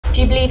Do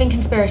you believe in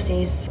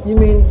conspiracies? You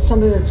mean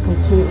something that's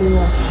completely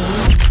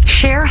left field?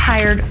 Cher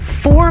hired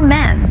 4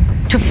 men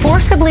to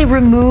forcibly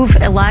remove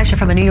Elijah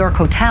from a New York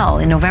hotel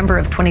in November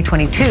of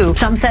 2022.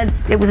 Some said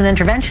it was an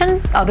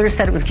intervention, others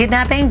said it was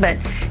kidnapping, but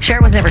Cher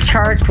was never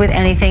charged with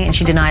anything, and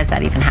she denies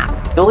that even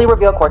happened. Newly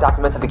revealed court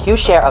documents have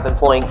accused Cher of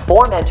employing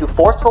 4 men to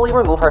forcefully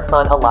remove her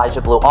son,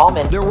 Elijah Blue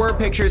Allman. There were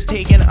pictures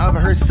taken of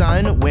her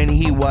son when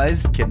he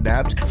was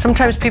kidnapped.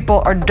 Sometimes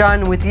people are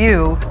done with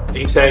you. Are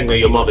you saying that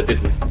your mother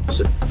didn't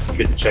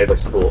share that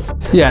support?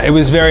 Yeah, it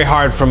was very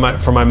hard for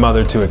my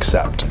mother to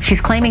accept. She's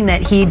claiming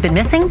that he'd been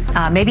missing,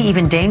 maybe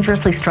even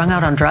dangerously strung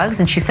out on drugs,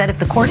 and she said if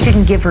the court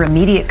didn't give her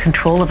immediate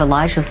control of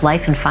Elijah's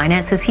life and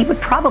finances, he would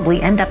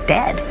probably end up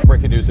dead.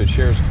 Breaking news at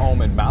Cher's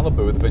home in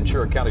Malibu. The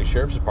Ventura County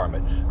Sheriff's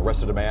Department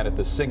arrested a man at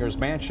the singer's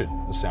mansion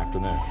this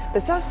afternoon. The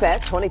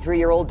suspect,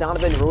 23-year-old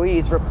Donovan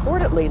Ruiz,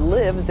 reportedly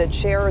lives at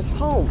Cher's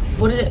home.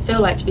 What does it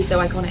feel like to be so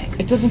iconic?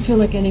 It doesn't feel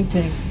like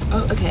anything.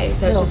 Oh, okay,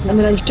 so it's just... I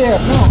mean, I'm Cher.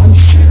 No, I'm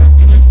Cher.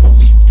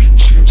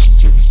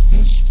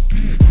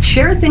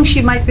 Cher thinks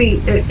she might be,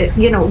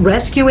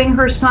 rescuing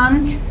her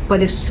son,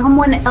 but if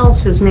someone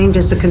else is named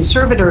as a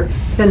conservator,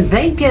 then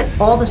they get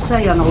all the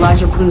say on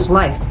Elijah Blue's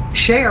life.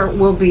 Cher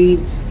will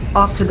be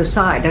off to the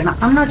side, and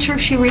I'm not sure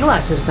she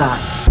realizes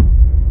that.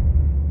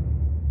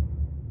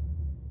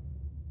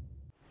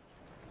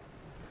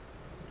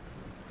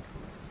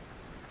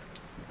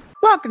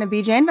 Welcome to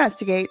BJ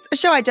Investigates, a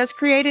show I just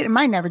created and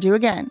might never do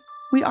again.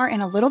 We are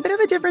in a little bit of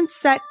a different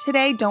set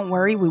today. Don't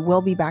worry, we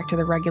will be back to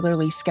the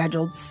regularly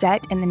scheduled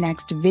set in the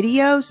next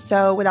video.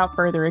 So without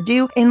further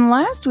ado, in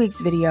last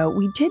week's video,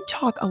 we did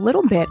talk a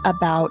little bit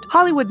about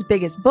Hollywood's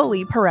biggest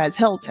bully, Perez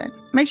Hilton.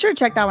 Make sure to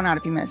check that one out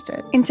if you missed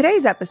it. In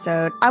today's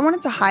episode, I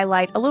wanted to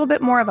highlight a little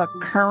bit more of a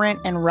current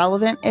and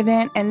relevant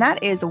event, and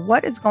that is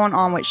what is going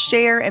on with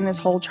Cher and this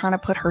whole trying to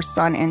put her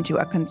son into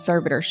a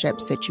conservatorship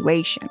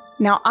situation.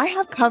 Now, I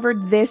have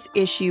covered this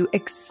issue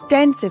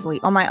extensively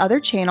on my other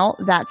channel,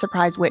 That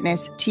Surprise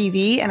Witness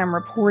TV, and I'm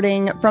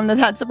reporting from the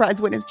That Surprise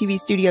Witness TV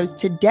studios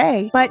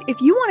today. But if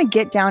you want to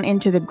get down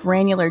into the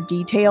granular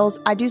details,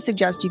 I do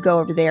suggest you go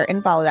over there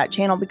and follow that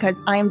channel because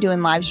I am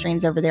doing live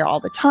streams over there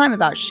all the time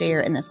about Cher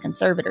and this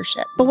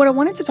conservatorship. But what I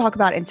wanted to talk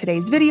about in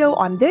today's video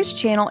on this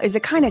channel is a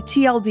kind of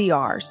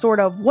TLDR, sort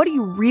of what do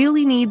you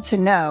really need to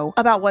know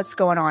about what's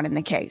going on in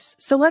the case.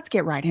 So let's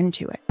get right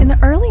into it. In the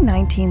early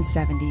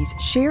 1970s,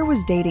 Cher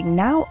was dating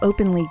now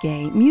openly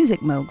gay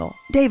music mogul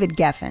David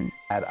Geffen.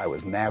 I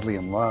was madly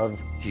in love.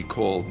 He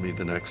called me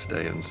the next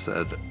day and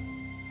said,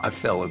 I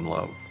fell in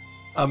love.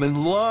 I'm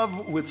in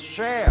love with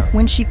Cher.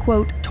 When she,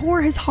 quote,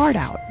 tore his heart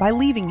out by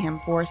leaving him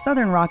for a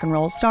Southern rock and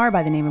roll star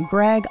by the name of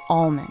Blue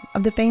Allman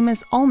of the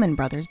famous Allman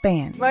Brothers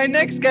Band. My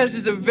next guest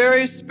is a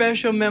very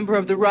special member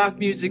of the rock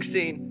music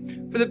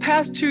scene. For the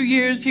past 2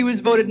 years, he was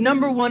voted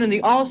 #1 in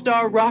the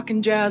All-Star Rock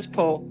and Jazz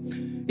poll.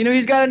 You know,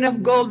 he's got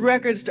enough gold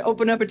records to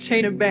open up a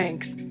chain of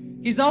banks.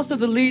 He's also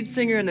the lead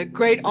singer in the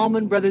great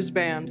Allman Brothers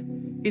Band.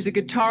 He's a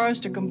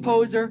guitarist, a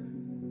composer,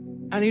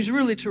 and he's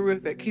really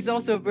terrific. He's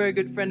also a very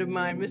good friend of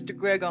mine, Mr.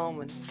 Blue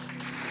Allman.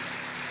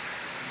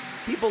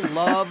 People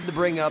love to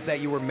bring up that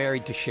you were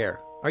married to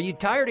Cher. Are you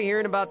tired of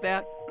hearing about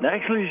that?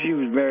 Actually, she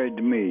was married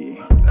to me.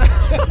 And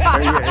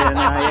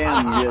I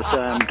am, yes,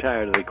 I'm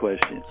tired of the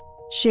question.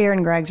 Cher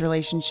and Greg's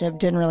relationship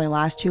didn't really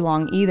last too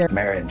long either.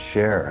 Marrying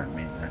Cher, I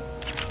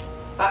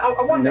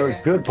mean, there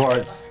was good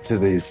parts to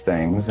these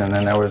things, and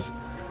then there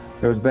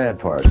was bad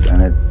parts,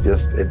 and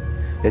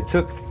it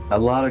took a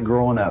lot of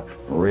growing up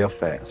real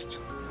fast.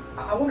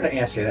 I wanted to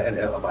ask you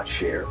about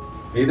Cher.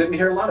 You didn't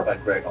hear a lot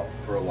about Blue Allman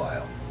for a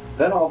while.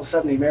 Then all of a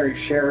sudden he married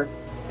Cher,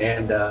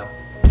 and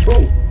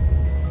boom,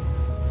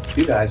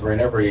 you guys were in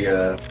every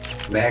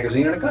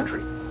magazine in the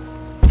country.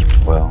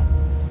 Well,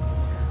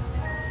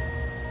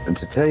 and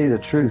to tell you the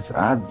truth,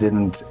 I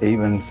didn't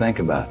even think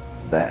about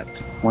that.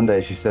 One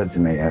day she said to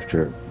me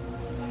after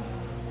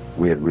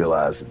we had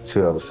realized that the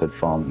two of us had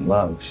fallen in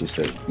love, she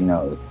said, you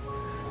know,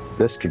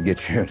 this could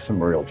get you in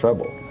some real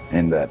trouble,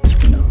 and that,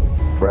 you know,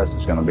 the press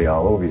is going to be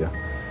all over you.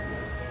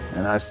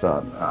 And I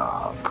thought,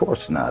 of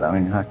course not. I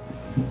mean,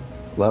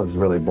 love's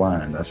really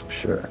blind, that's for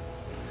sure.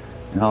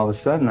 And all of a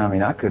sudden, I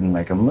mean, I couldn't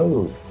make a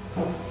move.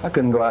 I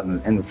couldn't go out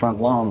in the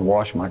front lawn and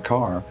wash my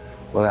car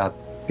without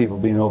people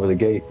being over the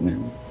gate.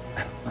 And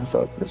I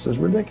thought, this is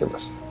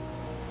ridiculous.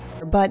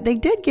 But they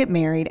did get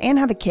married and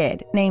have a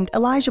kid named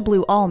Elijah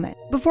Blue Allman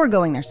before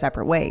going their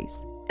separate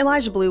ways.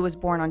 Elijah Blue was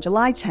born on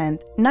July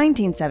 10th,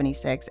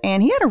 1976,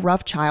 and he had a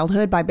rough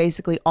childhood by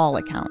basically all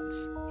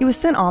accounts. He was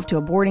sent off to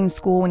a boarding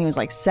school when he was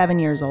like 7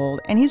 years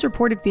old, and he's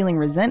reported feeling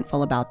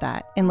resentful about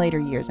that in later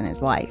years in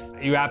his life.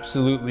 You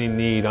absolutely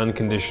need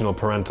unconditional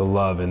parental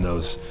love in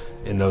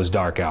those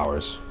dark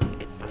hours.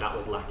 And that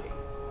was lacking.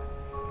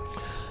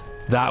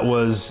 That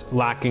was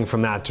lacking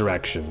from that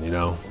direction, you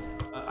know.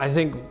 I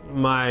think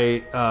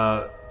my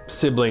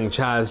sibling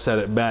Chaz said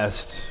it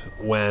best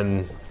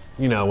when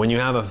you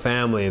have a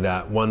family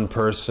that one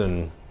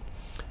person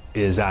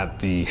is at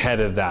the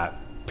head of that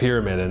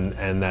pyramid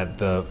and that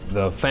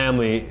the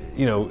family,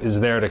 is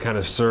there to kind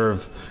of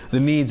serve the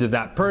needs of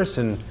that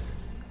person.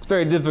 It's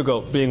very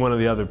difficult being one of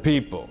the other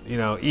people, you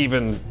know,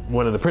 even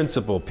one of the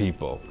principal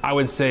people. I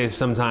would say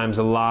sometimes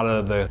a lot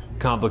of the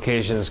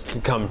complications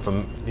could come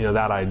from, you know,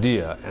 that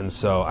idea. And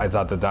so I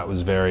thought that that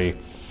was very,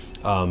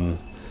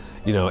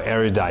 you know,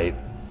 erudite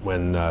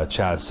when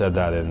Chaz said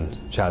that in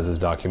Chaz's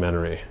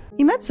documentary.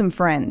 He met some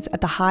friends at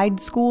the Hyde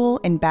School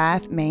in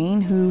Bath, Maine,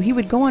 who he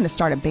would go on to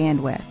start a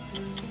band with.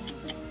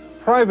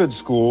 Private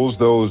schools,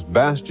 those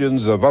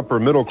bastions of upper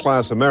middle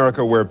class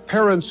America where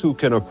parents who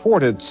can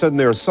afford it send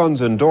their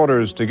sons and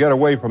daughters to get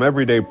away from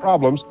everyday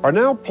problems, are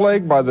now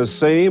plagued by the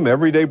same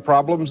everyday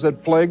problems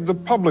that plague the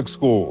public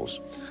schools.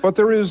 But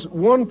there is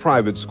one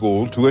private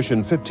school,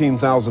 tuition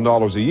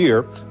 $15,000 a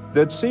year,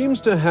 that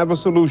seems to have a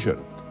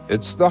solution.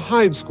 It's the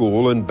Hyde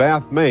School in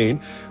Bath, Maine,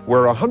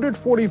 where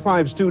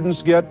 145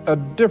 students get a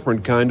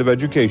different kind of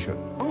education.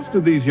 Most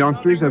of these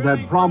youngsters have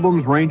had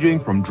problems ranging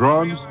from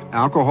drugs,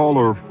 alcohol,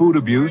 or food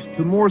abuse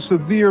to more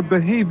severe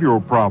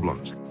behavioral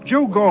problems.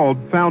 Joe Gauld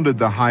founded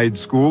the Hyde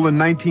School in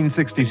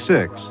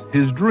 1966.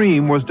 His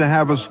dream was to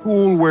have a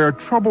school where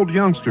troubled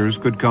youngsters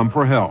could come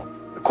for help.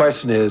 The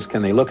question is,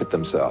 can they look at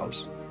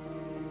themselves?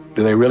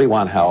 Do they really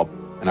want help,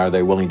 and are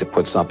they willing to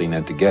put something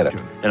in to get it?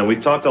 And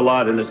we've talked a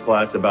lot in this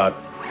class about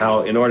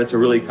how in order to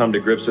really come to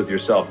grips with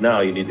yourself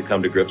now, you need to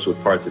come to grips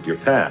with parts of your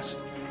past.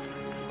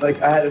 Like,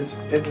 I had an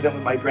incident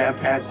with my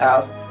grandparents'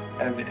 house,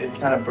 and it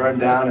kind of burned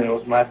down, and it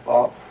was my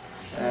fault.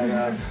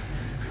 And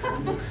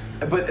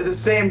but the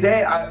same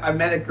day, I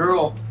met a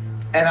girl,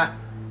 and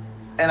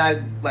I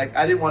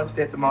didn't want to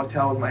stay at the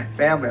motel with my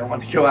family. I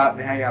wanted to go out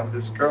and hang out with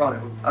this girl, and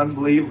it was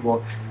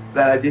unbelievable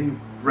that I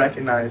didn't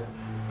recognize,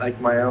 like,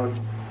 my own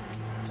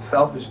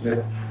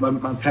selfishness. My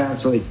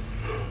parents, like,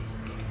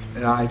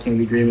 and I came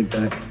to agreement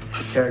that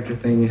the character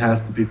thing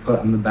has to be put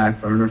on the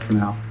back burner for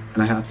now,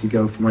 and I have to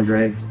go for my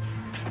grades.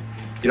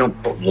 You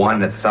don't put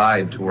one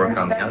aside to work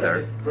on the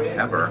other,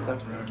 ever.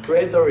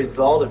 Grades are a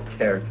result of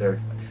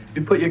character. If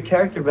you put your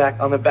character back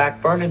on the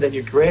back burner, then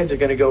your grades are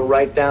going to go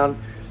right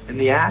down in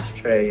the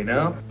ashtray, you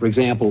know? For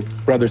example,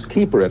 Brother's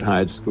Keeper at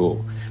Hyde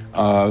School.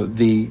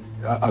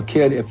 A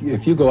kid,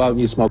 if you go out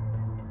and you smoke,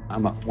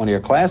 I'm one of your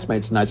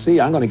classmates, and I see,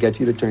 I'm going to get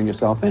you to turn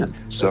yourself in.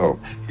 So,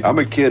 I'm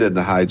a kid at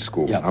the Hyde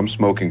School. Yep. I'm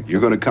smoking. You're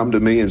going to come to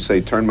me and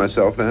say, turn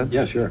myself in?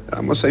 Yeah, sure.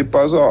 I'm going to say,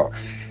 buzz off.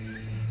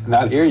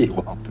 Not here you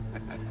won't.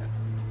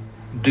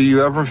 Do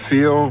you ever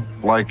feel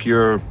like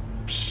you're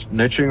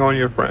snitching on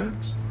your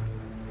friends?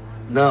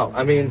 No,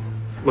 I mean,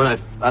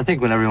 I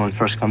think when everyone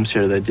first comes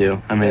here, they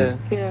do. I mean,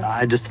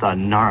 I just thought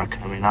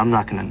narc. I mean, I'm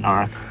not going to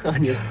narc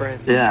on your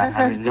friend. Yeah,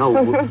 I mean,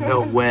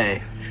 no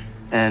way.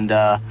 And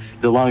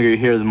the longer you're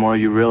here, the more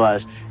you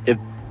realize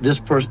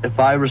if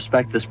I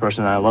respect this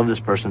person and I love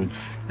this person,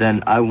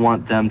 then I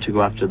want them to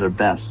go after their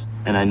best.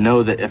 And I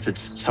know that if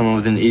it's someone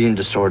with an eating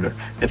disorder,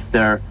 if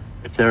they're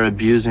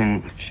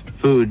abusing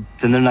food,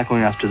 then they're not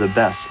going after their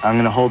best. I'm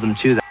going to hold them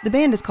to that. The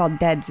band is called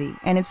Deadsy,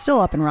 and it's still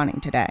up and running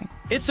today.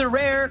 It's a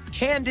rare,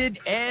 candid,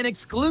 and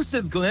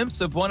exclusive glimpse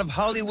of one of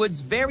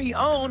Hollywood's very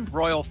own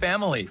royal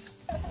families.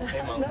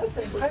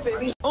 Hi,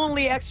 baby.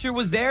 Only Extra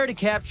was there to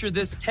capture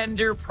this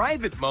tender,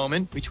 private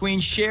moment between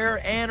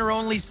Cher and her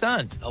only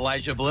son,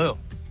 Elijah Blue.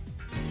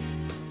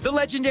 The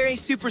legendary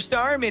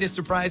superstar made a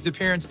surprise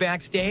appearance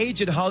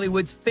backstage at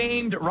Hollywood's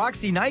famed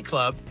Roxy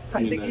nightclub.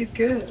 I think he's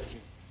good.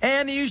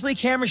 And the usually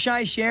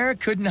camera-shy Cher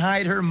couldn't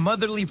hide her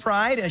motherly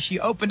pride as she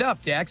opened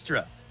up to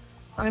Extra.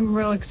 I'm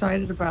real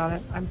excited about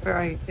it. I'm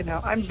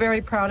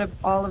very proud of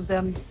all of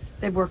them.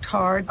 They've worked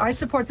hard. I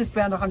support this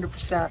band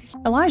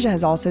 100%. Elijah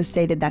has also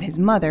stated that his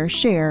mother,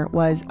 Cher,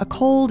 was a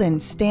cold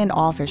and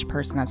standoffish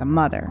person as a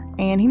mother,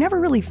 and he never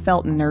really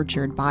felt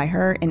nurtured by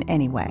her in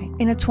any way.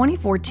 In a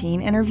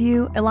 2014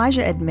 interview,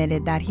 Elijah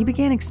admitted that he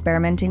began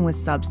experimenting with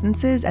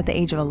substances at the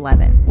age of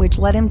 11, which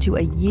led him to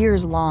a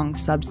years-long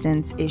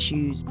substance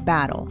issues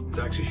battle. It's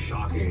actually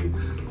shocking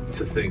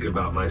to think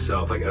about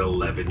myself like at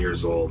 11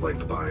 years old,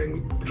 like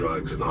buying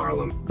drugs in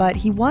Harlem. But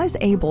he was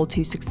able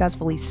to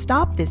successfully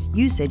stop this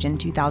usage in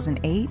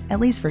 2008, at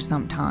least for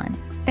some time.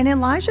 And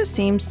Elijah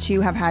seems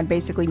to have had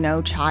basically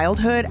no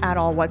childhood at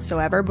all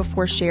whatsoever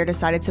before Cher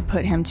decided to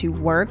put him to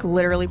work,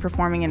 literally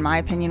performing, in my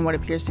opinion, what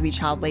appears to be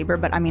child labor,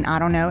 but I mean, I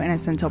don't know,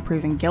 innocent until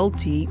proven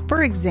guilty.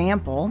 For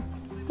example,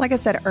 like I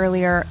said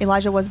earlier,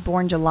 Elijah was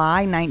born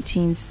July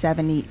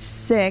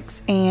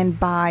 1976, and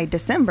by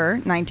December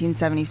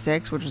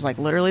 1976, which was like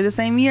literally the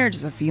same year,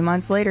 just a few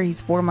months later,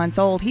 he's 4 months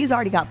old, he's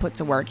already got put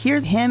to work.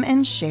 Here's him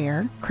and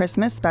Cher,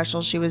 Christmas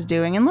special she was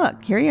doing, and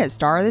look, here he is,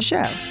 star of the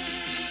show.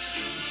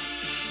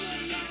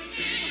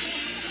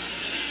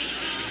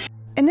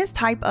 And this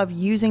type of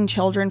using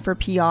children for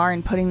PR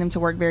and putting them to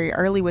work very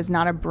early was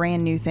not a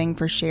brand new thing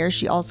for Cher.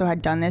 She also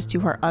had done this to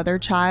her other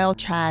child,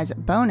 Chaz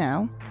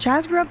Bono.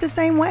 Chaz grew up the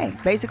same way,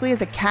 basically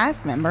as a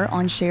cast member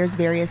on Cher's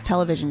various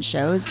television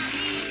shows.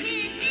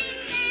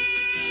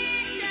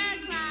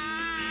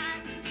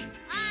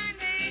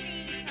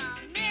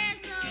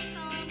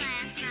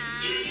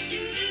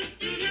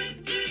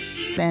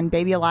 and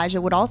baby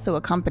Elijah would also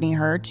accompany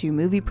her to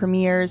movie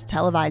premieres,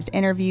 televised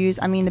interviews.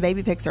 I mean, the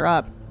baby pics are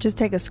up. Just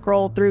take a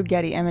scroll through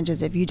Getty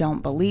Images if you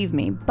don't believe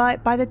me.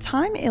 But by the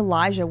time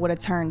Elijah would have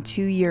turned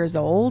 2 years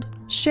old,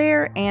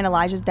 Cher and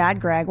Elijah's dad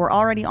Greg were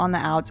already on the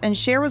outs, and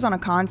Cher was on a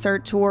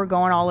concert tour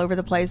going all over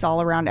the place,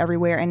 all around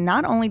everywhere. And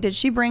not only did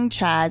she bring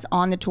Chaz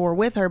on the tour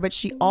with her, but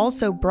she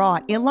also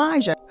brought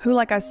Elijah, who,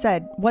 like I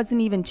said,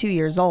 wasn't even 2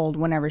 years old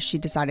whenever she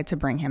decided to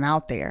bring him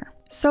out there.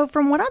 So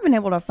from what I've been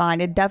able to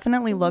find, it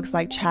definitely looks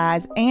like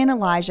Chaz and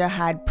Elijah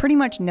had pretty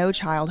much no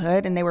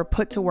childhood, and they were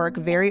put to work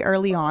very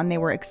early on. They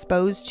were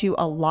exposed to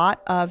a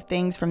lot of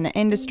things from the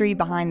industry,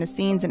 behind the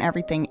scenes, and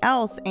everything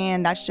else,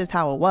 and that's just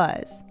how it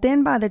was.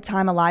 Then by the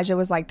time Elijah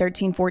was like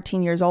 13,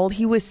 14 years old,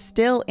 he was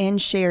still in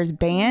Cher's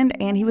band,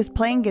 and he was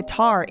playing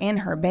guitar in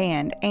her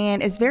band.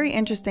 And it's very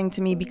interesting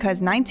to me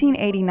because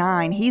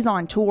 1989, he's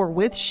on tour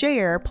with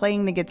Cher,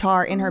 playing the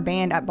guitar in her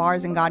band at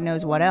bars and God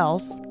knows what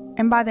else.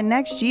 And by the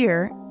next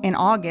year, in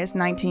August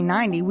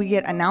 1990, we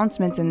get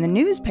announcements in the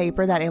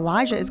newspaper that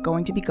Elijah is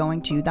going to be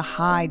going to the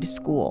Hyde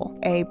School,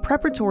 a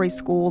preparatory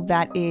school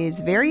that is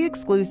very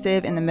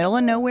exclusive in the middle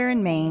of nowhere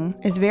in Maine.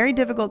 It's very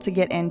difficult to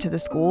get into the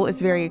school.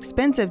 It's very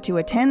expensive to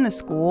attend the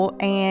school,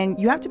 and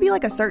you have to be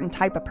like a certain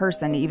type of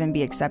person to even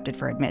be accepted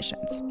for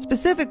admissions.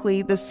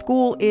 Specifically, the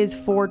school is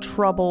for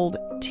troubled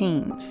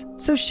teens.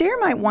 So Cher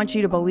might want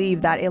you to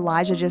believe that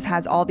Elijah just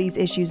has all these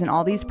issues and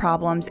all these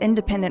problems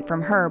independent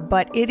from her,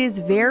 but it is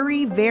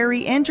very, very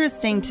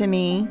interesting to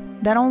me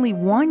that only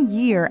 1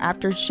 year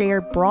after Cher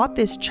brought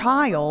this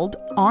child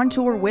on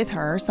tour with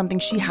her, something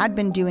she had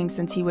been doing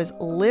since he was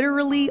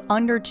literally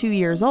under 2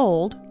 years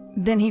old,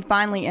 then he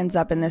finally ends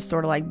up in this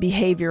sort of like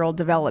behavioral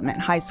development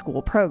high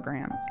school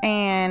program.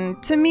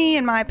 And to me,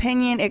 in my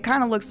opinion, it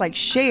kind of looks like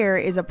Cher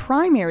is a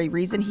primary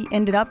reason he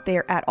ended up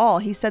there at all.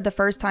 He said the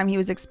first time he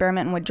was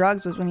experimenting with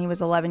drugs was when he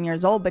was 11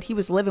 years old, but he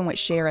was living with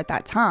Cher at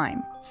that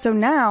time. So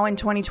now in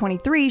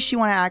 2023, she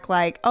want to act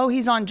like, oh,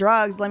 he's on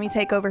drugs, let me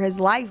take over his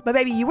life. But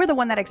baby, you were the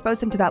one that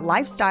exposed him to that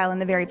lifestyle in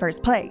the very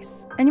first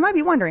place. And you might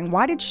be wondering,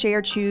 why did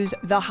Cher choose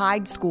the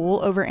Hyde School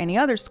over any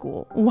other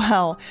school?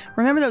 Well,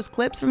 remember those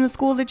clips from the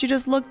school that you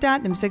just looked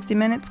at, them 60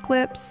 Minutes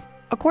clips?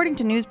 According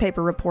to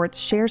newspaper reports,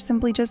 Cher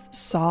simply just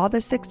saw the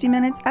 60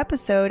 Minutes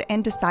episode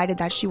and decided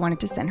that she wanted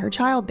to send her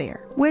child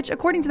there. Which,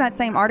 according to that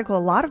same article, a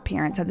lot of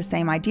parents had the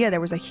same idea. There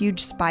was a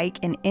huge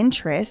spike in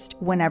interest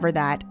whenever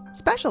that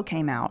special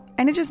came out.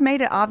 And it just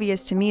made it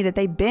obvious to me that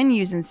they've been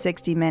using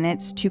 60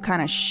 Minutes to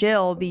kind of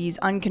shill these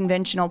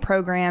unconventional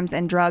programs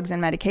and drugs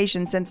and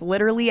medications since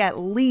literally at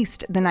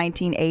least the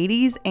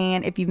 1980s.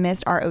 And if you've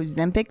missed our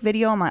Ozempic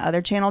video on my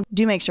other channel,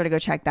 do make sure to go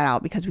check that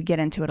out because we get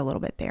into it a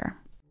little bit there.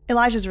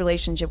 Elijah's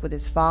relationship with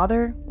his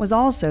father was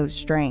also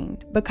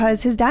strained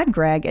because his dad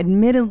Greg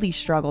admittedly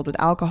struggled with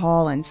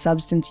alcohol and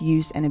substance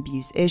use and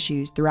abuse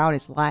issues throughout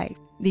his life.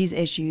 These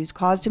issues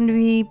caused him to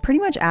be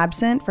pretty much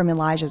absent from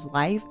Elijah's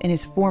life in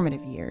his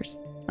formative years.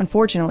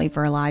 Unfortunately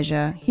for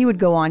Elijah, he would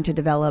go on to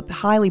develop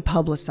highly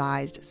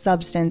publicized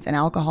substance and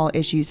alcohol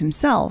issues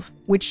himself,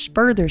 which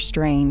further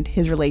strained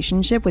his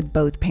relationship with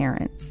both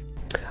parents.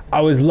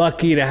 I was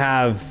lucky to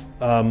have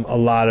a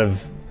lot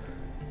of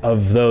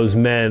those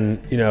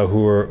men, you know,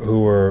 who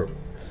were,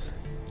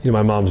 you know,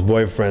 my mom's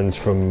boyfriends,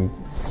 from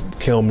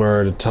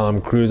Kilmer to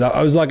Tom Cruise.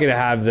 I was lucky to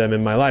have them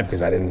in my life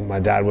because my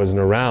dad wasn't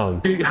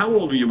around. How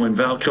old were you when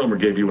Val Kilmer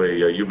gave you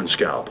a human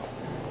scalp?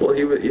 Well,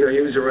 he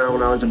was around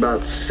when I was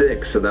about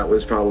 6, so that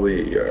was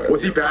probably...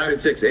 was he Batman?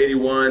 6,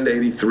 81,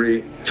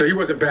 83. So he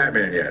wasn't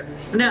Batman yet?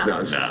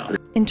 No.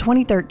 In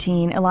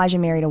 2013, Elijah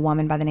married a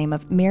woman by the name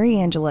of Mary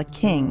Angela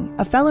King,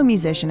 a fellow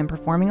musician and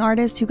performing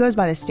artist who goes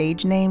by the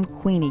stage name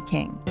Queenie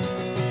King.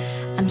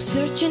 I'm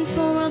searching for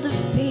a world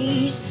of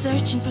peace,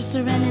 searching for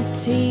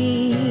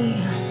serenity.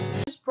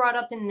 Just brought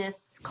up in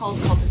this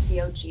cult called the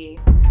COG,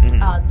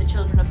 the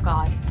Children of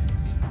God.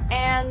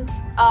 And,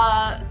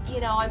 you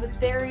know, I was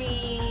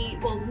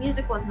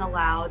music wasn't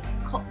allowed.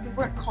 We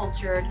weren't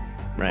cultured.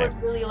 We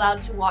weren't really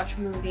allowed to watch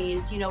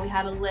movies. You know, we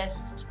had a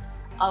list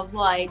of,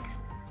 like,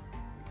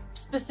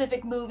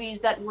 specific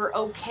movies that were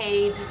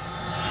okayed.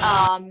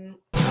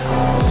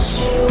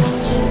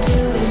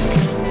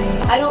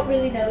 I don't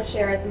really know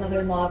Cher as a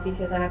mother-in-law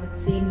because I haven't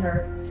seen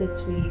her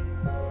since we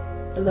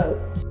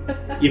eloped.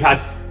 You've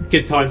had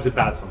good times and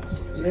bad times.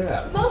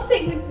 Yeah.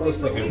 We've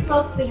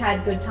mostly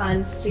had good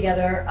times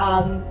together.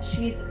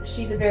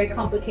 She's a very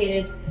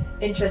complicated,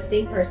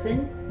 interesting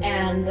person,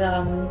 and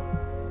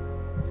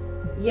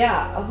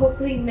yeah,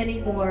 hopefully many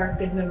more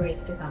good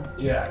memories to come.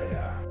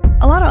 Yeah.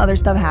 A lot of other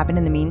stuff happened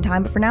in the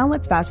meantime, but for now,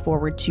 let's fast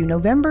forward to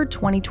November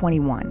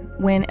 2021,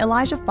 when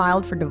Elijah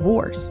filed for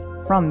divorce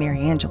from Mary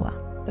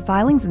Angela. The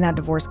filings in that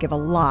divorce give a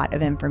lot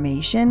of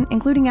information,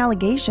 including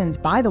allegations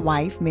by the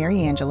wife,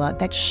 Mary Angela,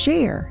 that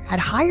Cher had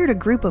hired a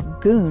group of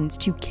goons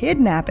to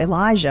kidnap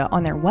Elijah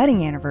on their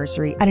wedding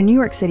anniversary at a New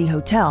York City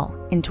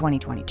hotel in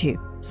 2022.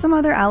 Some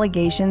other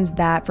allegations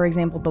that, for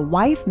example, the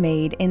wife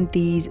made in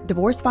these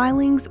divorce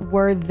filings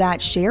were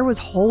that Cher was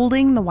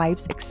holding the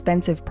wife's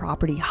expensive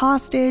property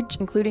hostage,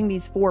 including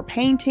these 4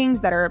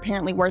 paintings that are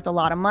apparently worth a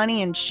lot of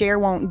money, and Cher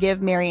won't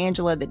give Mary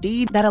Angela the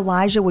deed, that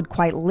Elijah would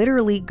quite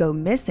literally go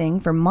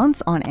missing for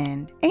months on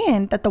end,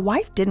 and that the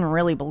wife didn't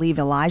really believe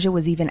Elijah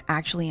was even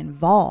actually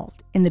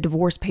involved in the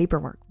divorce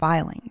paperwork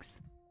filings.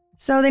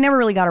 So they never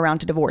really got around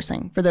to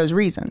divorcing for those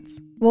reasons.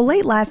 Well,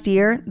 late last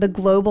year, the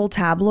global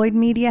tabloid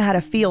media had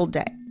a field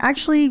day,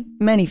 actually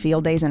many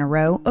field days in a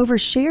row, over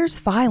Cher's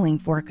filing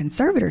for a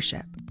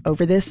conservatorship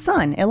over this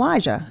son,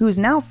 Elijah, who is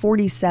now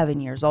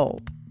 47 years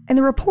old. And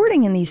the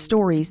reporting in these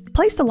stories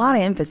placed a lot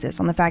of emphasis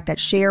on the fact that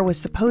Cher was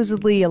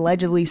supposedly,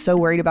 allegedly so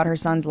worried about her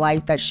son's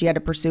life that she had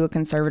to pursue a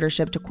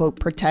conservatorship to, quote,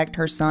 protect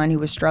her son who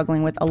was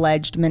struggling with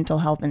alleged mental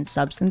health and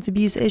substance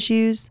abuse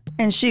issues.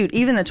 And shoot,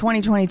 even the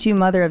 2022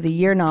 Mother of the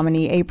Year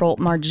nominee April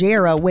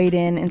Margera weighed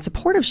in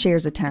support of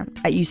Cher's attempt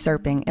at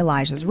usurping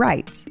Elijah's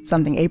rights,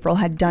 something April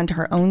had done to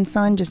her own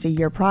son just a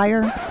year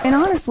prior. And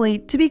honestly,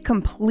 to be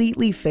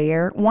completely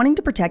fair, wanting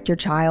to protect your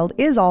child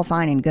is all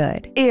fine and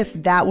good, if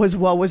that was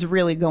what was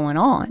really going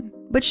on.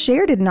 But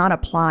Cher did not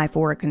apply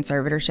for a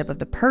conservatorship of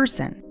the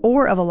person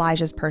or of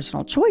Elijah's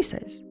personal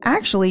choices.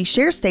 Actually,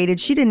 Cher stated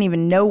she didn't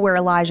even know where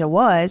Elijah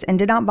was and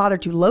did not bother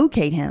to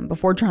locate him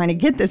before trying to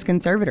get this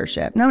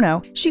conservatorship.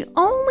 No, she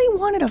only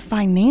wanted a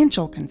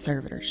financial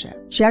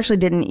conservatorship. She actually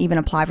didn't even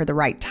apply for the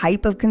right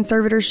type of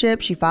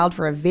conservatorship. She filed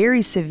for a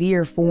very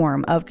severe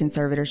form of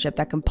conservatorship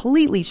that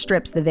completely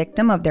strips the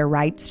victim of their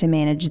rights to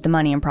manage the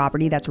money and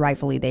property that's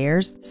rightfully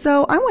theirs.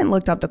 So I went and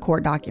looked up the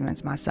court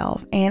documents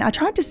myself, and I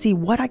tried to see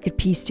what I could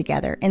piece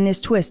together in this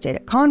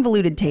twisted,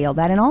 convoluted tale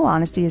that in all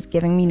honesty is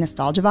giving me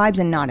nostalgia vibes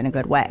and not in a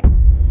good way.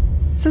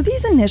 So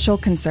these initial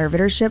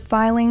conservatorship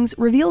filings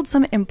revealed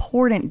some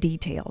important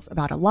details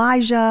about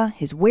Elijah,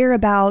 his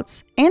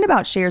whereabouts, and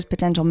about Cher's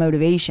potential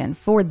motivation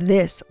for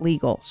this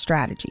legal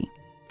strategy.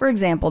 For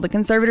example, the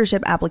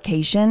conservatorship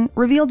application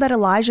revealed that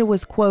Elijah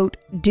was, quote,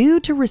 due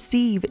to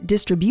receive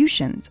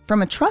distributions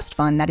from a trust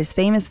fund that his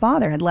famous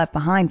father had left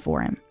behind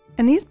for him.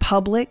 And these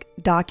public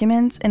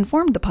documents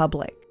informed the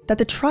public that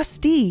the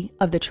trustee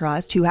of the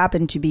trust, who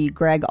happened to be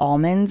Blue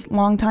Allman's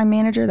longtime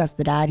manager, that's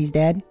the dad, he's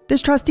dead,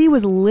 this trustee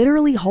was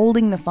literally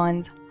holding the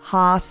funds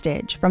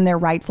hostage from their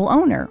rightful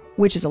owner,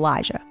 which is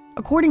Elijah.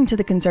 According to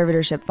the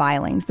conservatorship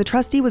filings, the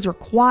trustee was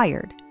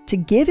required to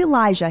give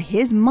Elijah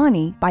his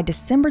money by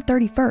December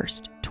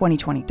 31st,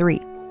 2023.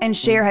 And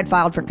Cher had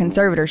filed for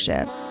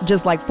conservatorship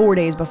just like 4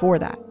 days before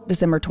that,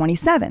 December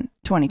 27th,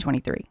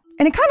 2023.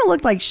 And it kind of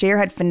looked like Cher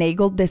had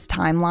finagled this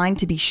timeline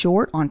to be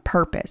short on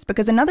purpose,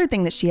 because another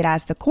thing that she had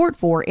asked the court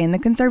for in the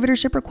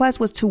conservatorship request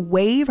was to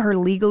waive her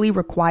legally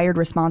required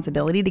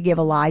responsibility to give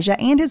Elijah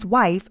and his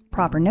wife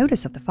proper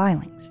notice of the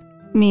filings.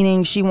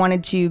 Meaning she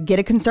wanted to get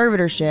a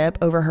conservatorship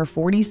over her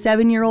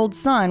 47-year-old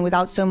son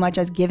without so much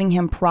as giving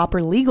him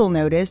proper legal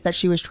notice that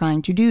she was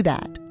trying to do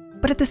that.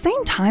 But at the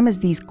same time as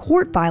these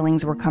court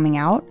filings were coming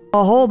out,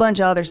 a whole bunch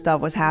of other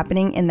stuff was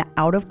happening in the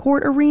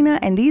out-of-court arena,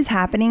 and these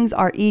happenings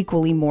are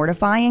equally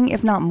mortifying,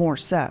 if not more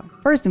so.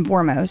 First and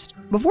foremost,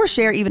 before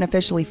Cher even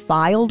officially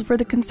filed for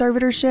the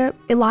conservatorship,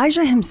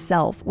 Elijah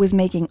himself was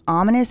making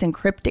ominous and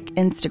cryptic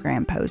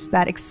Instagram posts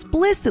that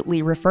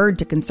explicitly referred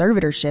to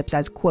conservatorships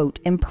as, quote,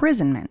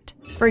 imprisonment.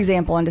 For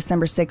example, on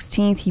December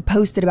 16th, he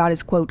posted about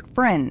his, quote,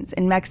 friends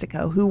in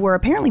Mexico who were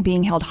apparently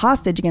being held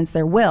hostage against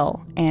their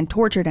will and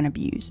tortured and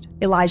abused.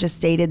 Elijah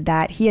stated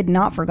that he had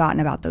not forgotten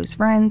about those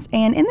friends,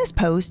 and in this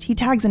post, he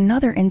tags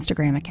another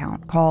Instagram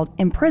account called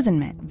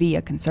Imprisonment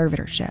via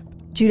Conservatorship.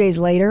 2 days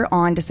later,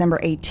 on December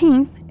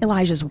 18th,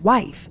 Elijah's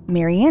wife,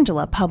 Mary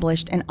Angela,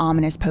 published an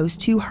ominous post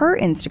to her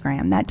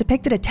Instagram that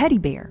depicted a teddy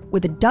bear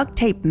with a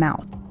duct-tape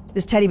mouth.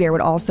 This teddy bear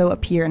would also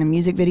appear in a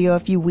music video a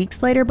few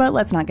weeks later, but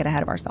let's not get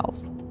ahead of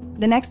ourselves.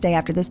 The next day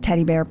after this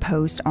teddy bear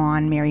post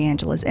on Mary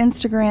Angela's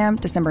Instagram,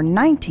 December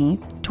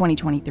 19th,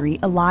 2023,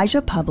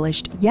 Elijah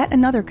published yet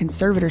another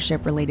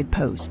conservatorship-related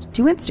post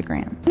to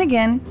Instagram, and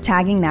again,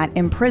 tagging that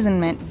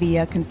imprisonment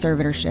via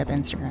conservatorship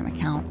Instagram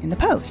account in the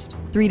post.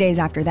 3 days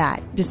after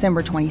that,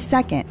 December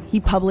 22nd, he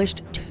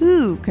published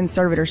 2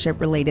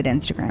 conservatorship-related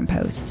Instagram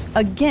posts,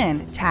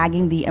 again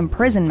tagging the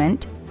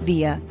imprisonment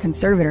via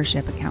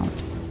conservatorship account.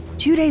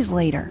 2 days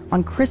later,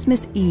 on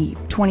Christmas Eve,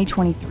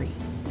 2023,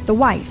 the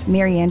wife,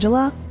 Mary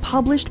Angela,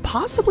 published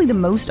possibly the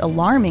most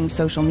alarming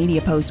social media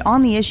post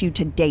on the issue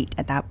to date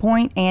at that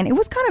point, and it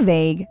was kind of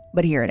vague,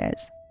 but here it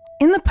is.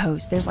 In the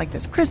post, there's like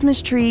this Christmas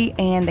tree,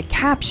 and the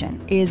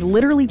caption is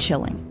literally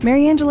chilling.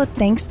 Mary Angela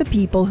thanks the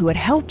people who had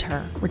helped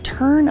her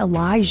return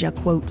Elijah,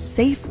 quote,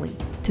 safely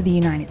to the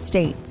United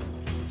States.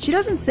 She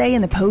doesn't say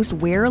in the post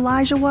where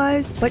Elijah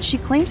was, but she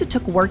claims it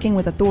took working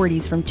with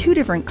authorities from 2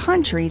 different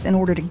countries in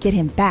order to get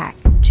him back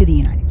to the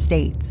United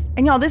States.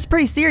 And y'all, this is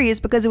pretty serious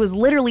because it was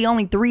literally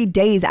only 3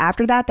 days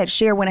after that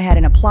Cher went ahead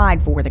and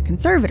applied for the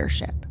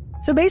conservatorship.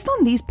 So based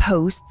on these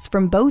posts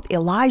from both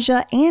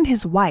Elijah and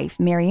his wife,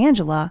 Mary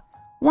Angela,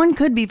 one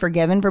could be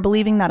forgiven for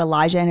believing that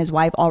Elijah and his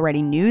wife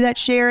already knew that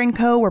Cher and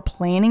co were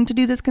planning to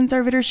do this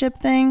conservatorship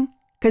thing,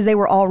 because they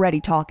were already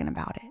talking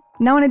about it.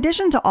 Now, in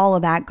addition to all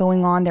of that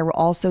going on, there were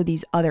also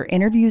these other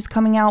interviews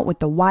coming out with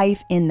the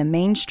wife in the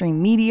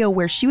mainstream media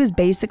where she was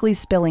basically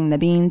spilling the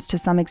beans to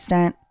some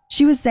extent.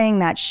 She was saying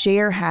that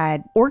Cher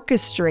had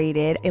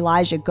orchestrated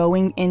Elijah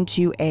going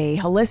into a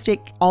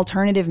holistic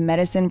alternative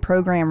medicine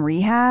program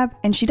rehab,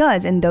 and she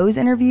does, in those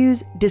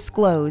interviews,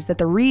 disclose that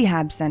the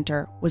rehab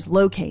center was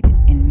located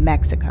in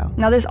Mexico.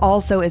 Now, this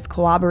also is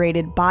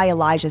corroborated by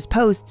Elijah's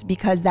posts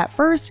because that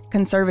first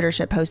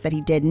conservatorship post that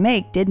he did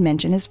make did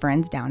mention his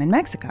friends down in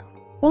Mexico.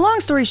 Well,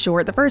 long story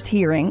short, the first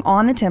hearing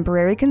on the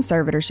temporary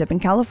conservatorship in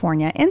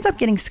California ends up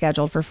getting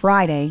scheduled for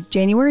Friday,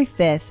 January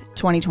 5th,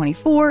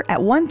 2024 at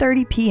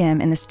 1:30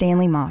 p.m. in the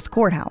Stanley Moss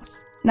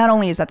Courthouse. Not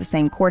only is that the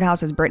same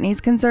courthouse as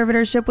Britney's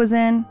conservatorship was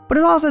in, but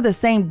it's also the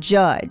same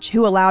judge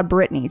who allowed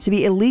Britney to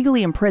be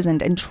illegally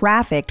imprisoned and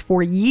trafficked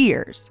for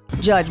years,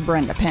 Judge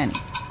Brenda Penny.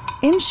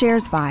 In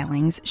Cher's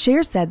filings,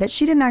 Cher said that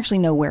she didn't actually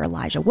know where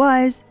Elijah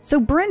was, so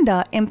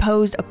Brenda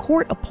imposed a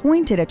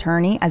court-appointed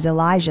attorney as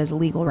Elijah's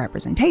legal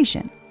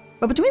representation.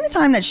 But between the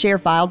time that Cher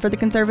filed for the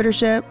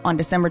conservatorship on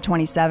December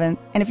 27th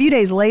and a few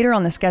days later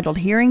on the scheduled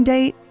hearing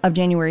date of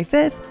January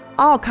 5th,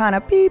 all kind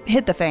of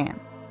hit the fan.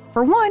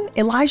 For one,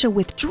 Elijah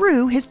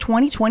withdrew his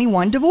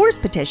 2021 divorce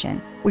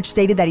petition, which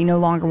stated that he no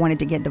longer wanted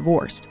to get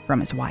divorced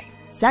from his wife.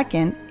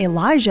 Second,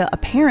 Elijah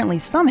apparently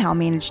somehow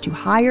managed to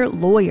hire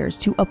lawyers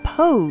to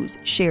oppose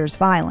Cher's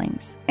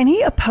filings. And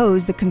he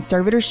opposed the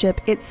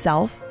conservatorship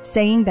itself,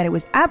 saying that it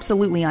was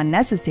absolutely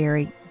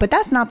unnecessary, but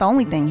that's not the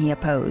only thing he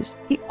opposed.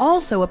 He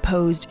also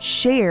opposed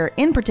Cher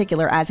in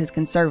particular as his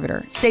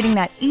conservator, stating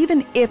that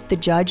even if the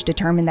judge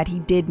determined that he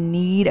did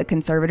need a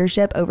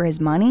conservatorship over his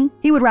money,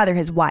 he would rather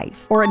his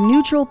wife or a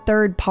neutral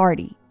third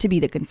party to be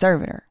the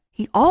conservator.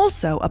 He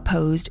also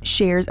opposed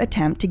Cher's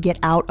attempt to get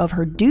out of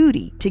her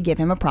duty to give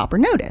him a proper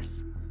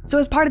notice. So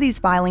as part of these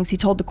filings, he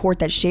told the court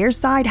that Cher's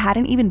side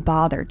hadn't even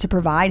bothered to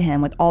provide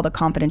him with all the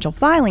confidential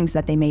filings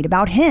that they made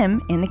about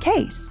him in the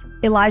case.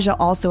 Elijah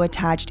also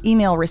attached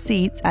email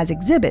receipts as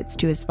exhibits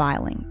to his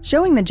filing,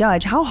 showing the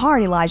judge how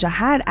hard Elijah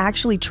had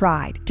actually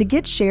tried to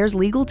get Cher's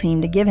legal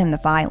team to give him the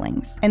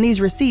filings. And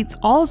these receipts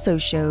also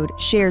showed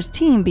Cher's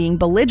team being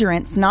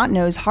belligerent,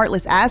 snot-nosed,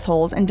 heartless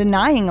assholes and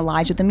denying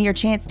Elijah the mere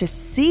chance to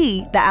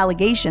see the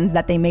allegations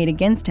that they made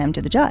against him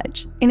to the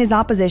judge. In his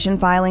opposition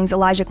filings,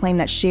 Elijah claimed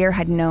that Cher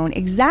had known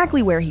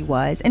exactly where he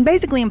was and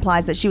basically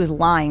implies that she was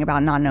lying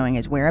about not knowing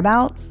his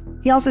whereabouts.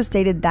 He also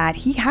stated that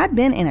he had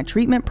been in a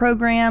treatment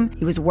program,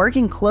 he was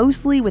working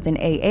closely with an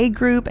AA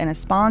group and a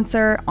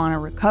sponsor on a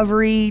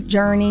recovery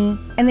journey,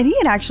 and that he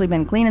had actually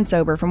been clean and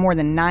sober for more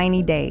than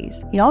 90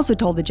 days. He also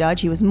told the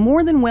judge he was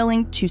more than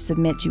willing to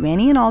submit to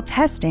any and all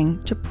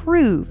testing to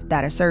prove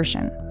that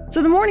assertion.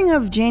 So the morning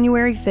of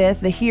January 5th,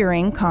 the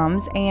hearing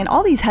comes, and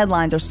all these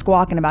headlines are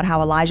squawking about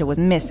how Elijah was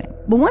missing.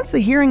 But once the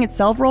hearing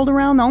itself rolled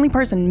around, the only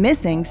person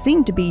missing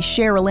seemed to be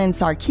Cherilyn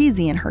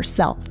Sarkesian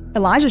herself.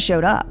 Elijah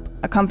showed up,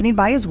 accompanied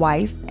by his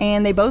wife,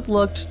 and they both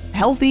looked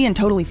healthy and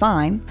totally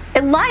fine.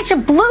 Elijah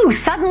Blue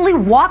suddenly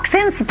walks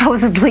in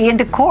supposedly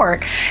into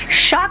court,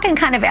 shocking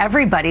kind of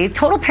everybody,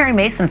 total Perry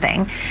Mason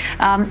thing.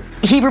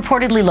 He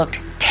reportedly looked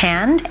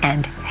tanned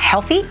and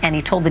healthy, and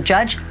he told the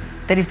judge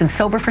that he's been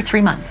sober for 3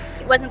 months.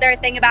 Wasn't there a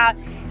thing about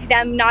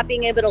them not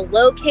being able to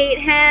locate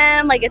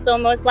him? Like, it's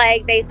almost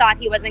like they thought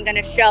he wasn't going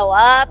to show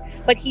up,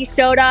 but he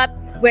showed up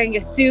wearing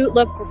a suit,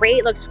 looked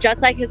great, looks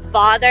just like his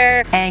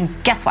father. And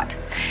guess what?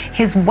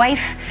 His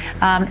wife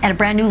and a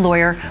brand new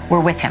lawyer were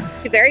with him.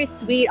 Very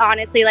sweet,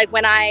 honestly. Like,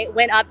 when I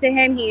went up to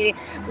him, he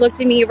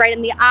looked at me right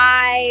in the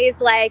eyes,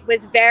 like,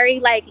 was very,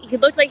 like, he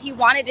looked like he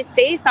wanted to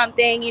say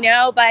something, you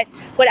know, but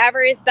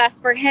whatever is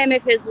best for him,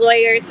 if his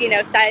lawyers, you know,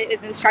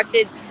 is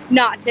instructed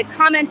not to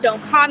comment,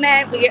 don't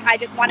comment. I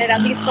just wanted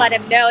at least to let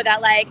him know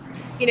that, like,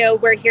 you know,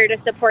 we're here to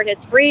support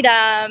his freedom,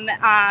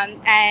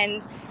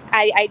 and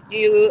I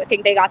do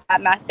think they got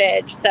that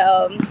message,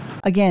 so.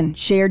 Again,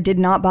 Cher did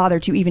not bother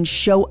to even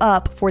show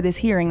up for this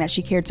hearing that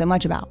she cared so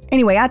much about.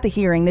 Anyway, at the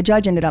hearing, the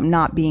judge ended up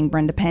not being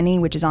Brenda Penny,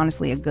 which is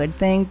honestly a good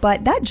thing,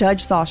 but that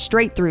judge saw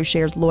straight through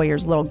Cher's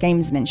lawyer's little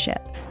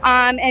gamesmanship.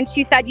 And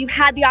she said, you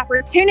had the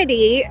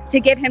opportunity to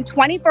give him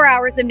 24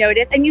 hours of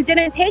notice and you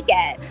didn't take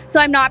it. So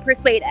I'm not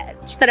persuaded.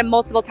 She said it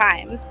multiple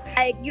times.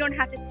 Like, you don't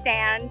have to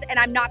stand, and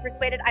I'm not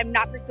persuaded, I'm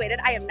not persuaded,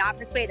 I am not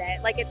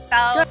persuaded. Like, it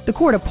felt. The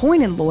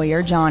court-appointed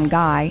lawyer, John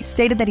Guy,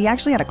 stated that he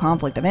actually had a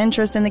conflict of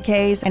interest in the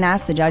case and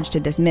asked the judge to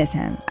dismiss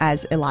him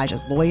as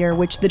Elijah's lawyer,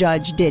 which the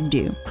judge did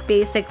do.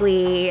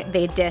 Basically,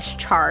 they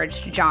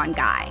discharged John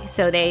Guy.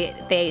 So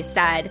they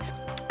said,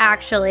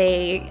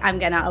 actually, I'm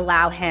going to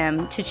allow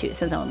him to choose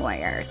his own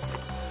lawyers.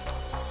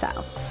 So.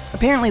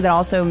 Apparently that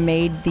also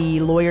made the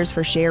lawyers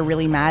for Cher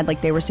really mad,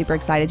 like they were super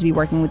excited to be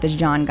working with this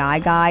John Guy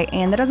guy,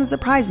 and that doesn't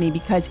surprise me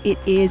because it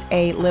is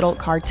a little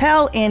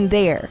cartel in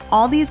there.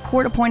 All these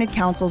court-appointed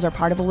counsels are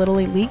part of a little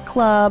elite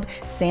club.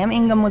 Sam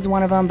Ingham was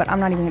one of them, but I'm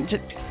not even,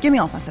 just get me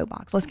off my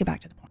soapbox. Let's get back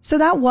to the point. So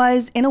that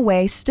was, in a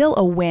way, still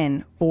a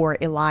win for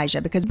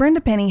Elijah because Brenda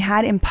Penny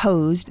had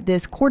imposed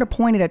this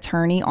court-appointed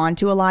attorney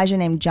onto Elijah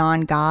named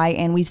John Guy,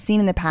 and we've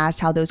seen in the past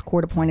how those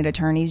court-appointed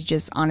attorneys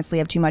just honestly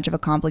have too much of a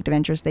conflict of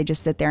interest. They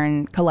just sit there there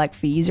and collect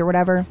fees or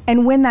whatever.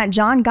 And when that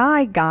John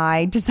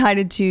guy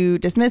decided to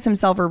dismiss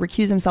himself or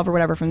recuse himself or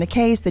whatever from the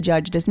case, the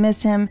judge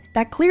dismissed him.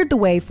 That cleared the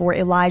way for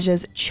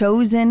Elijah's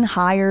chosen,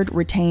 hired,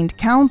 retained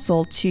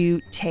counsel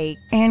to take.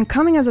 And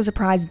coming as a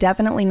surprise,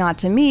 definitely not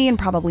to me and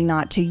probably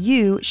not to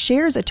you,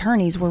 Cher's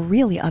attorneys were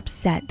really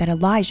upset that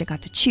Elijah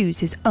got to choose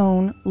his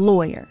own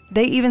lawyer.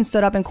 They even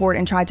stood up in court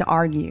and tried to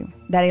argue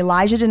that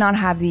Elijah did not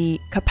have the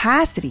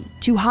capacity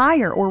to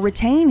hire or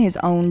retain his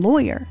own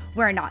lawyer.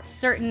 We're not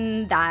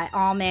certain that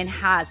Allman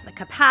has the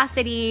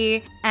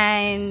capacity.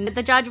 And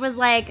the judge was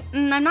like,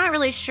 I'm not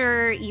really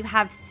sure you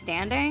have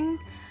standing.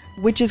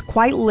 Which is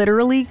quite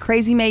literally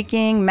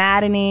crazy-making,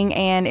 maddening,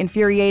 and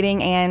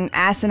infuriating, and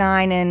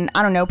asinine, and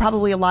I don't know,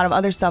 probably a lot of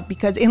other stuff,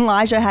 because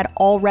Elijah had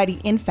already,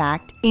 in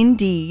fact,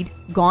 indeed,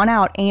 gone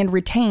out and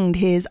retained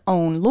his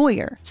own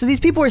lawyer. So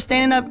these people were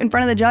standing up in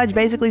front of the judge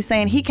basically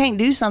saying he can't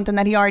do something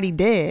that he already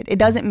did. It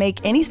doesn't make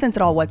any sense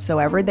at all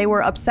whatsoever. They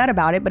were upset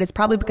about it, but it's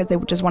probably because they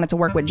just wanted to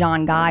work with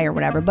John Guy or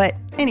whatever. But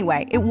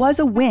anyway, it was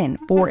a win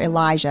for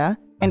Elijah.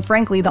 And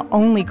frankly, the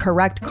only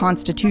correct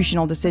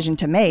constitutional decision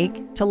to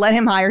make, to let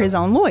him hire his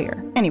own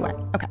lawyer. Anyway,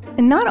 okay.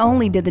 And not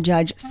only did the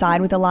judge side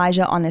with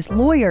Elijah on this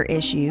lawyer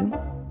issue,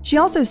 she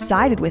also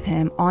sided with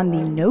him on the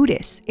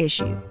notice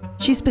issue.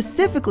 She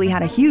specifically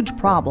had a huge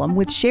problem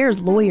with Cher's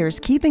lawyers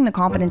keeping the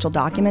confidential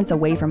documents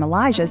away from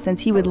Elijah,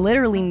 since he would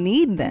literally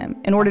need them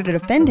in order to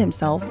defend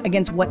himself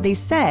against what they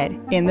said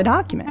in the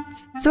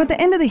documents. So at the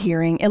end of the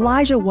hearing,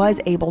 Elijah was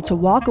able to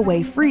walk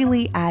away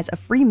freely as a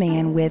free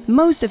man with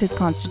most of his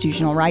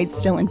constitutional rights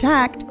still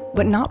intact,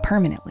 but not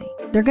permanently.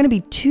 There are going to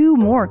be 2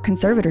 more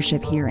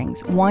conservatorship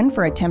hearings, one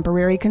for a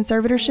temporary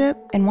conservatorship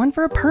and one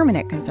for a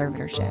permanent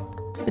conservatorship.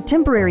 The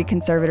temporary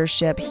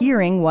conservatorship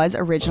hearing was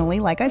originally,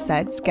 like I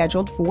said,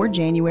 scheduled for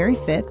January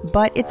 5th,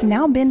 but it's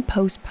now been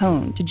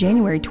postponed to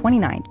January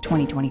 29th,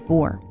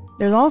 2024.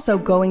 There's also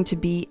going to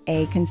be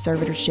a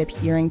conservatorship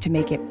hearing to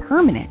make it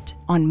permanent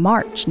on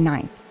March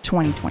 9th,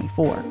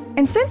 2024.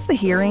 And since the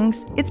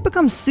hearings, it's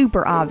become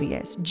super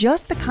obvious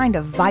just the kind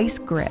of vice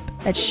grip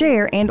that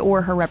Cher and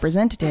or her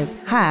representatives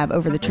have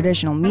over the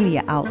traditional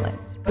media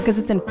outlets, because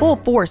it's in full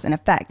force and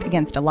effect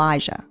against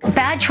Elijah.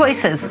 Bad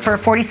choices for a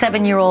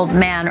 47-year-old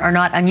man are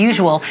not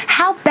unusual.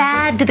 How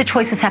bad do the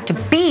choices have to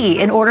be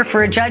in order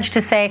for a judge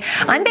to say,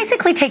 I'm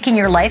basically taking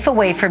your life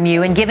away from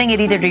you and giving it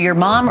either to your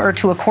mom or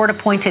to a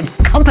court-appointed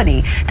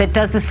company that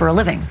does this for a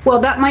living? Well,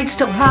 that might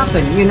still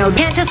happen, you know. You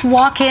can't just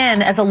walk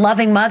in as a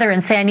loving mother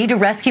and say, I need to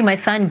rescue my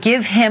son,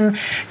 give him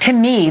to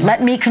me,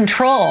 let me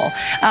control,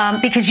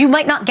 because you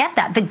might not get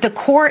that. The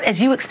court,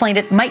 as you explained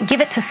it, might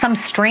give it to some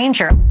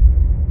stranger.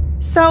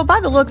 So by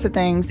the looks of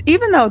things,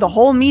 even though the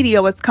whole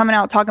media was coming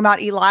out talking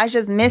about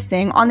Elijah's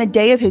missing, on the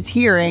day of his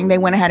hearing, they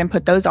went ahead and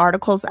put those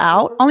articles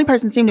out. Only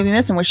person seemed to be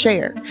missing was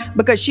Cher,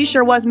 because she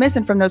sure was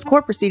missing from those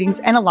court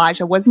proceedings and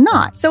Elijah was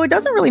not. So it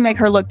doesn't really make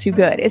her look too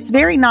good. It's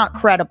very not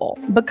credible,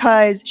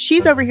 because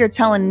she's over here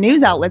telling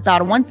news outlets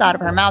out of one side of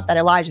her mouth that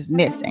Elijah's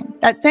missing.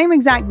 That same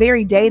exact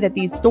very day that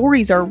these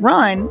stories are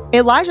run,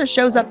 Elijah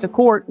shows up to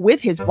court with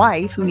his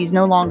wife, who he's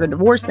no longer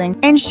divorcing,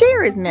 and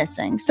Cher is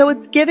missing. So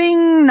it's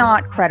giving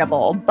not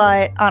credible, but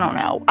I don't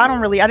know. I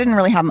didn't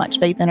really have much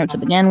faith in her to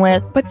begin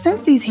with. But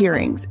since these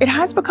hearings, it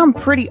has become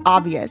pretty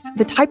obvious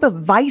the type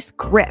of vice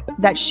grip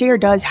that Cher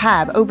does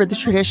have over the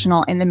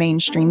traditional and the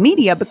mainstream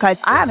media,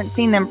 because I haven't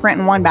seen them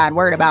printing one bad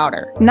word about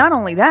her. Not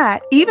only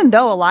that, even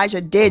though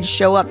Elijah did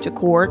show up to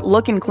court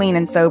looking clean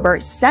and sober,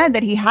 said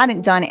that he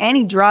hadn't done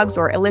any drugs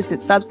or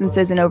illicit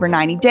substances in over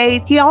 90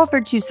 days, he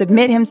offered to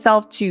submit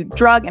himself to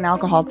drug and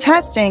alcohol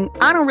testing.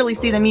 I don't really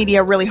see the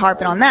media really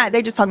harping on that.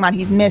 They just talking about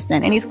he's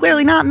missing, and he's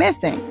clearly not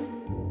missing.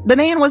 The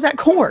man was at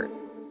court.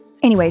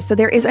 Anyway, so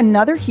there is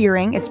another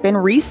hearing. It's been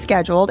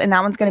rescheduled, and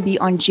that one's going to be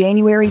on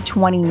January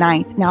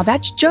 29th. Now,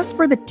 that's just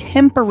for the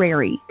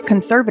temporary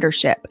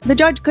conservatorship. The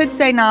judge could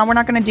say, nah, we're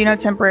not going to do no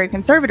temporary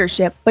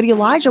conservatorship, but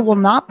Elijah will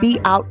not be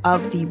out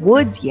of the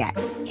woods yet.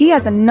 He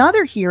has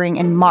another hearing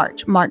in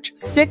March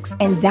 6th,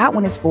 and that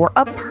one is for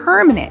a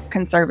permanent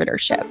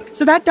conservatorship.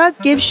 So that does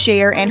give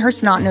Cher and her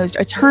snot-nosed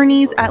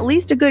attorneys at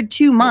least a good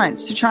 2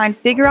 months to try and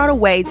figure out a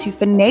way to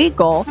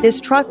finagle this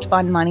trust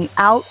fund money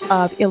out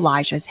of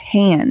Elijah's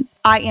hands.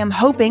 I am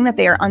hoping that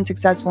they are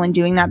unsuccessful in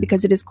doing that,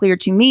 because it is clear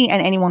to me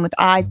and anyone with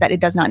eyes that it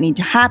does not need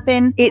to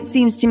happen. It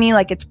seems to me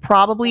like it's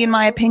probably, in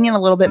my opinion,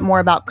 a little bit more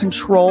about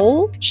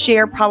control.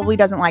 Cher probably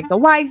doesn't like the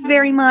wife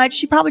very much.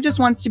 She probably just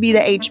wants to be the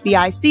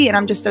HBIC, and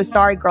I'm just so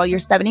sorry, girl. You're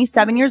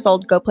 77 years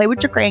old. Go play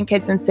with your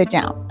grandkids and sit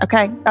down.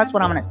 Okay? That's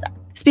what I'm going to say.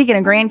 Speaking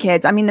of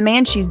grandkids, I mean, the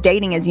man she's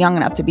dating is young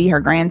enough to be her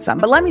grandson.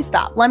 But let me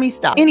stop.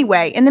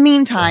 Anyway, in the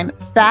meantime,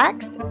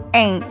 facts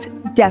ain't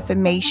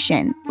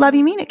defamation. Love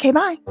you, mean it. Okay,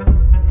 bye.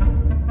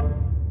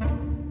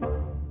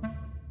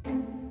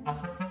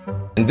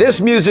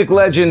 This music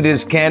legend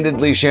is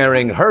candidly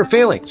sharing her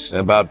feelings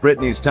about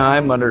Britney's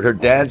time under her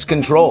dad's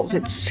control.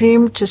 It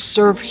seemed to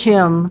serve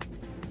him,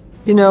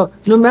 you know,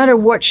 no matter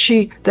what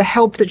the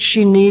help that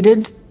she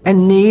needed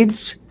and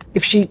needs,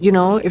 if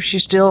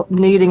she's still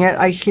needing it,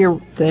 I hear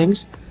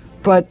things,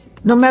 but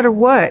no matter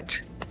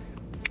what,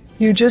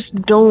 you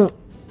just don't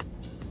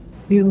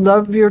you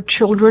love your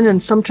children,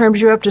 and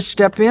sometimes you have to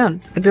step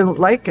in. I didn't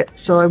like it,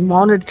 so I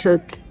wanted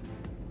to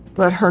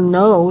let her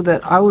know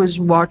that I was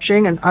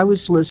watching and I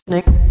was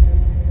listening.